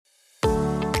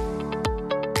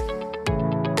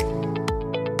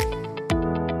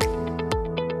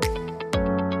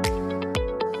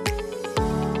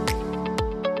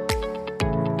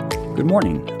Good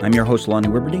morning. I'm your host, Lonnie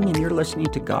Wibberding, and you're listening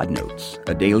to God Notes,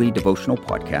 a daily devotional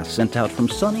podcast sent out from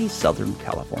sunny Southern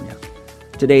California.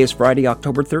 Today is Friday,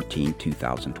 October 13,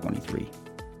 2023.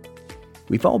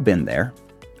 We've all been there.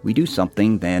 We do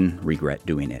something, then regret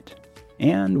doing it,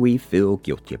 and we feel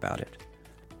guilty about it.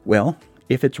 Well,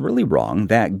 if it's really wrong,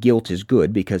 that guilt is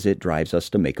good because it drives us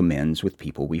to make amends with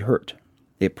people we hurt.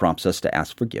 It prompts us to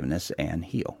ask forgiveness and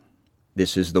heal.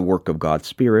 This is the work of God's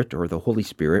Spirit, or the Holy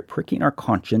Spirit, pricking our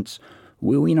conscience,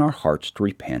 wooing our hearts to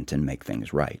repent and make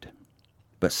things right.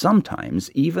 But sometimes,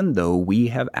 even though we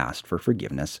have asked for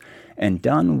forgiveness and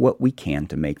done what we can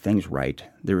to make things right,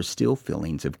 there is still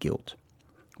feelings of guilt.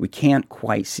 We can't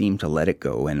quite seem to let it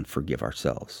go and forgive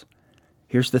ourselves.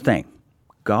 Here's the thing.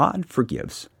 God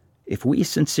forgives. If we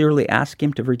sincerely ask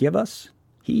Him to forgive us,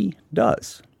 He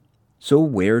does. So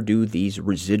where do these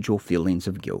residual feelings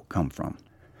of guilt come from?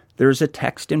 There's a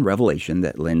text in Revelation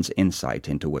that lends insight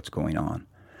into what's going on.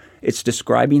 It's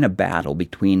describing a battle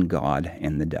between God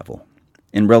and the devil.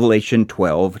 In Revelation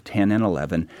 12:10 and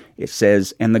 11, it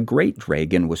says, "And the great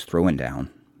dragon was thrown down,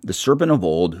 the serpent of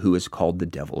old, who is called the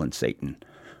devil and Satan,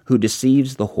 who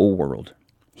deceives the whole world.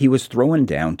 He was thrown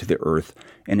down to the earth,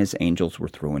 and his angels were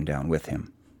thrown down with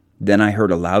him. Then I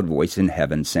heard a loud voice in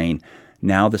heaven saying,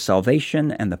 'Now the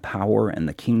salvation and the power and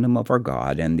the kingdom of our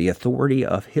God and the authority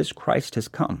of His Christ has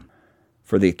come.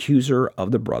 For the accuser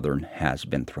of the brethren has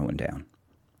been thrown down,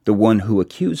 the one who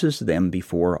accuses them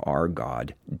before our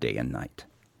God day and night.'"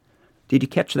 Did you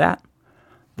catch that?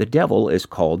 The devil is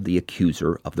called the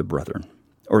accuser of the brethren,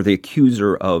 or the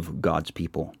accuser of God's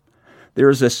people. There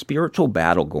is a spiritual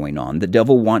battle going on. The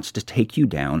devil wants to take you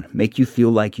down, make you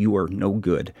feel like you are no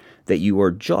good, that you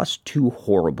are just too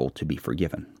horrible to be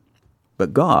forgiven.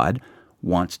 But God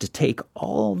wants to take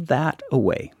all that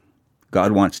away.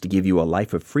 God wants to give you a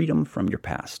life of freedom from your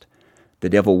past. The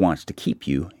devil wants to keep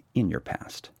you in your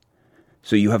past.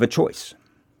 So you have a choice.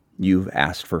 You've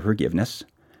asked for forgiveness.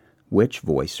 Which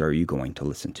voice are you going to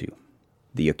listen to?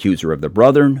 The accuser of the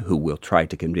brethren, who will try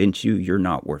to convince you you're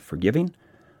not worth forgiving,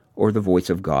 or the voice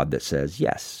of God that says,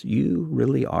 yes, you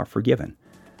really are forgiven.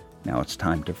 Now it's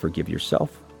time to forgive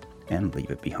yourself and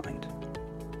leave it behind.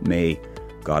 May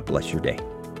God bless your day.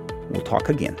 We'll talk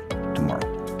again tomorrow.